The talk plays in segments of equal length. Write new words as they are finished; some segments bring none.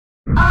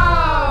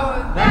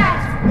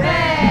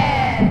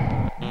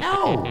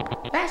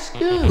That's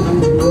good.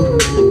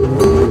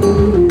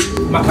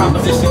 My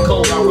composition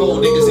cold, I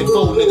roll niggas and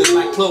fold niggas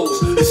like clothes.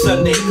 It's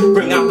Sunday,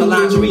 bring out the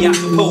lingerie, I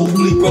suppose.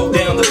 Blee broke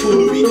down the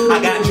foolery. I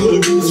got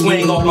jewelry to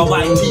swing off my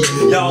white tee.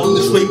 Y'all in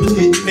the scrapers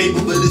getting paper,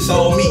 but it's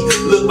all me.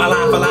 Look, my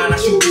line for line, I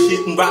shoot the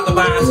shit and rock the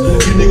vines.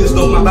 You niggas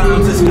know my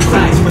rhymes is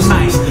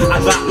precise. I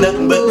drop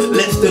nothing but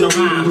less than a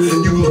rhyme.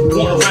 You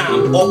wanna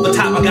rhyme, off the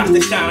top I got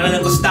to shine. I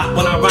never stop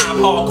when I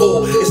rhyme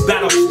hardcore. It's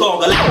battle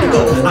star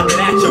galactical. I get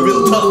at you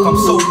real tough, I'm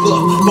so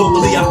buff.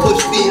 Vocally I push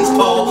fins,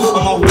 Paul.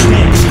 I'm off the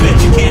bench, bet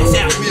you cats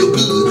out real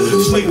good.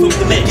 Straight from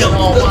the neck, yo.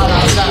 All while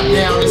I got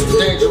down, it's the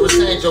dangerous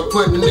angel.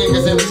 Putting the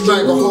niggas in the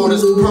stranglehold.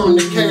 It's the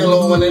permanent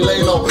K-Lo when they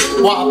lay low.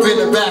 While I bend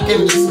it back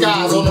in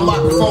disguise on the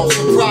microphone,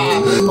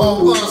 surprise.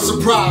 Oh,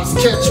 unsurprised,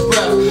 catch your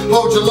breath.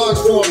 Hold your lungs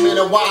for a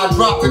minute while I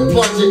drop it,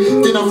 plunge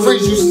it. Then I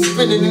freeze you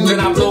suspended in the. Then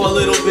I blow a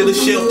little bit of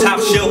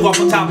top shelf off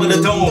the top of the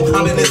dome.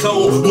 I'm in the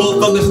zone,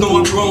 motherfuckers know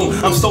I'm grown.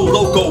 I'm so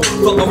loco,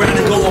 fuck around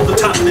and go off the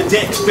top of the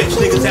deck. Stretch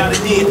niggas out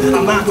again,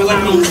 I'm line for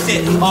line on the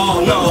set.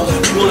 Oh no,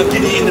 you wanna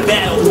get in the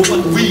battle, for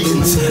what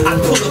reasons? I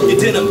pull up your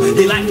denim,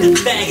 they like the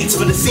faggots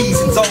for the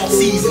seasons, all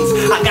seasons.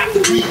 I got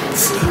the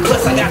greens,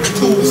 plus I got the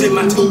tools in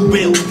my tool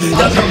belt.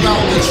 I come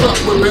out the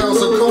truck with barrels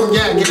of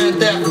cognac, and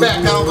at that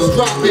back I was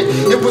dropping.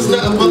 It was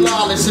nothing but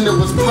knowledge and it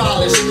was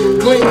polished.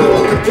 Gleaming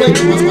and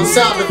complaining was my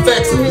sound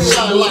effects and the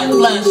shine light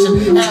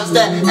flashing. As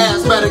that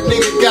asthmatic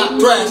nigga got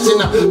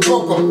thrashing, I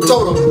broke him,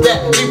 told him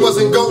that he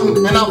wasn't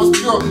golden and I was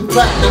pure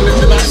platinum.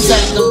 And then I sat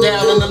him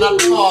down and then I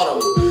taught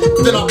him.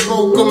 Then I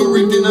broke him and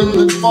redid him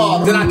the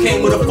father. Then I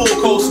came with a full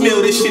course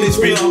meal, this shit is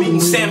real. I'm eating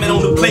salmon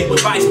on the plate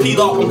with rice peeled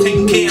off. I'm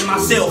taking care of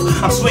myself.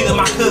 I'm swinging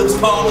my cubs,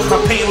 Paul.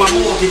 I'm paying my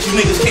mortgage. You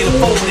niggas can't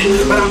afford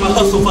it, but I'm a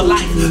hustle for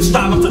life,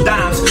 striving for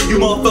dimes. You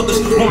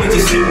motherfuckers wanted to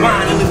sit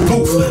wine in the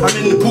booth. I'm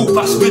in the booth,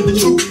 I spit the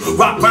truth.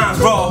 Rock rhymes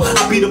raw.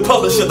 I be the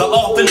publisher, the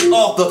author, and the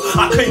author.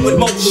 I came with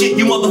more shit.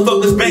 You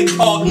motherfuckers beg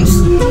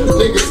pardons.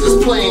 Niggas is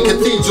playing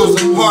cathedrals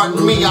and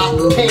pardon me. I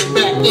came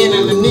back in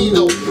the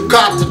needle.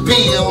 Got to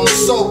be on the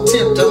soul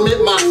tip to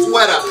knit my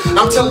sweater.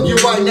 I'm telling you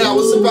right now,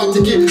 it's about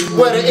to get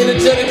wetter.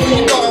 Energetically,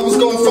 you thought I was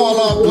gonna fall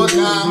off, but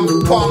now I'm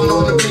palming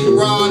on the beat,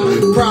 Ron.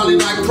 Probably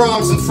like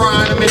proms and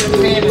frying. I'm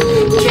independent.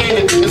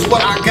 Cannon is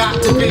what I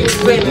got to be.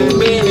 Spinning,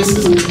 man, this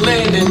is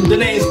landing. The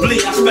name's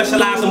Blee, I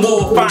specialize in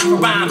war, fine for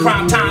rhyme,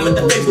 prime time at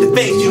the face to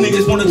face. You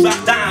niggas wanna drop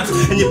dimes,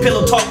 and your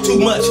pillow talk too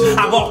much.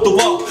 I walk the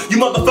walk.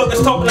 You motherfuckers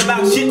talking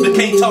about shit, but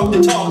can't talk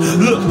the talk.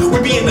 Look, we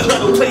be in the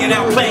huddle playing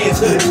out plans.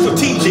 It's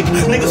strategic.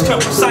 Niggas come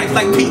precise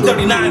like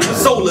P39 for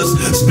solars.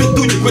 Spit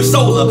through your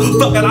grisola.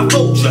 Fuck it, I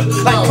fold ya.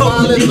 Like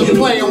violins are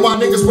playing while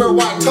niggas wear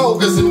white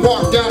togas and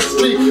walk down the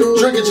street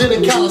drinking gin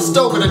and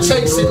Calistoga to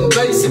chase it, and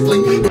basically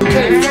you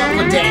can't fuck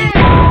with that.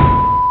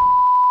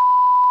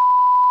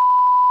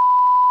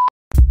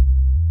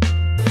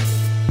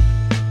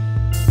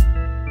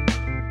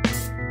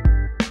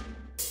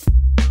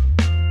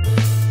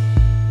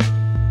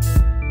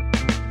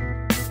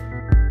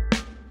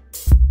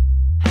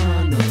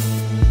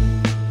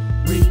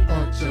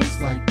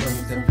 Just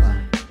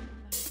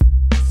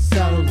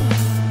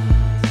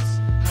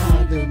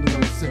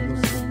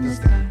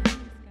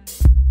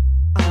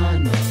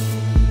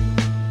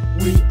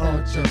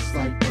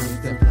like birds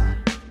that fly,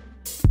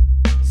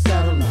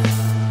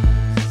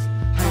 satellites,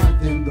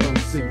 hiding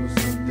those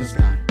signals in the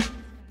sky.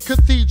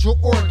 Cathedral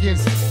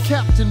organs,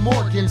 Captain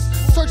Morgan's,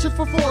 searching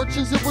for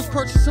fortunes, it was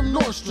purchased from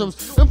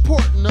Nordstrom's.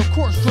 Important, of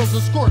course, drones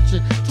are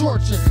scorching,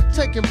 torching,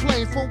 taking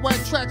plane for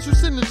white tracks, your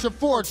signature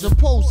forging,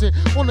 posing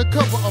on the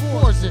cover of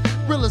Fortune.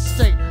 Real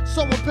estate,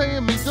 someone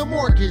paying me the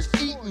mortgage,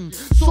 eating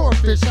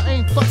swordfish, I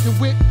ain't fucking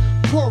with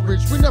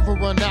porridge, we never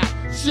run out.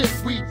 Shit,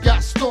 we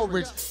got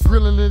storage,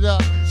 grilling it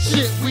up.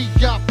 Shit, we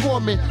got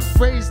forming.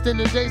 Raised in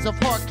the days of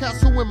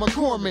Hardcastle and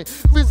McCormick.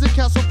 Visit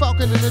Castle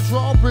Falcon in the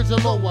drawbridge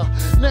and lower.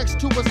 Next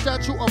to a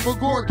statue of a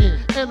Gorgon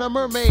and a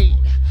mermaid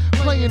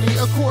playing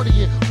the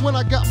accordion. When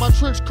I got my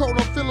trench coat,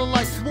 I'm feeling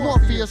like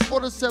Morpheus or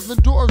the 7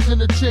 dwarves in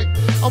the chick.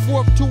 I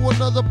warped to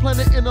another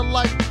planet in a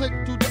light click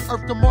through the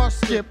Earth to Mars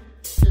skip.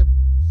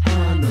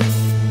 I know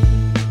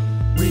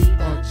we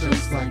are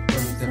just like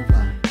birds that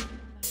fly,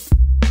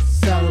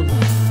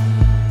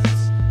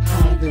 satellites,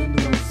 hiding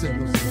those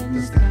signals in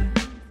the sky.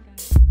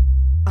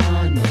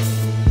 I know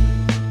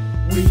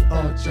we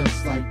are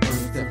just like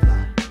birds that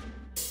fly,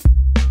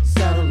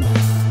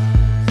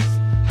 satellites,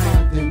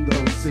 hiding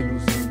those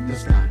signals in the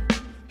sky.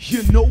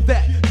 You know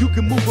that you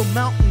can move a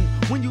mountain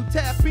when you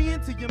tap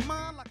into your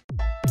mind like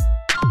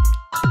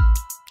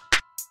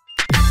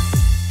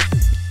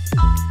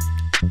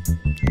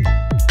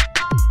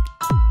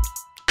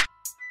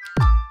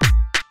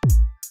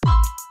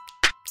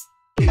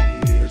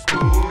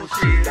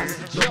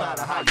no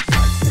matter how you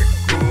slice it,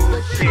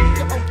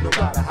 bullshit. No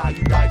matter how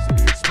you dice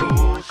it, it's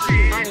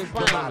bullshit.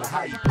 No matter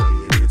how you play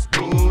it, it's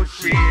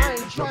bullshit.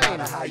 No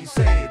matter how you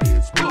say it,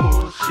 it's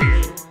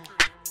bullshit.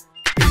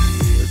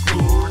 It's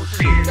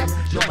bullshit.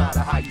 No matter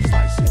how you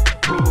slice it,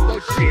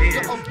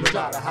 bullshit. No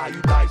matter how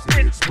you dice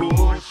it, it's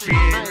bullshit.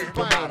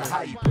 No matter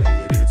how you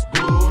play it, it's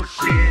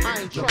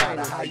bullshit. No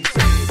matter how you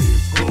say it,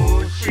 it's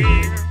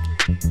bullshit.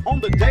 on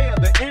the day of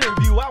the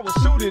interview, I was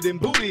shooting suited and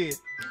booted.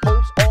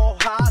 Hopes all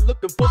high,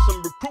 looking for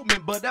some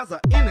recruitment, but as I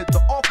entered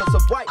the office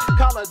of white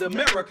collared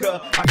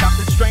America, I got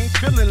this strange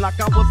feeling like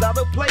I was out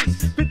of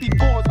place.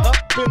 54's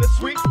up in the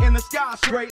suite, in the sky straight.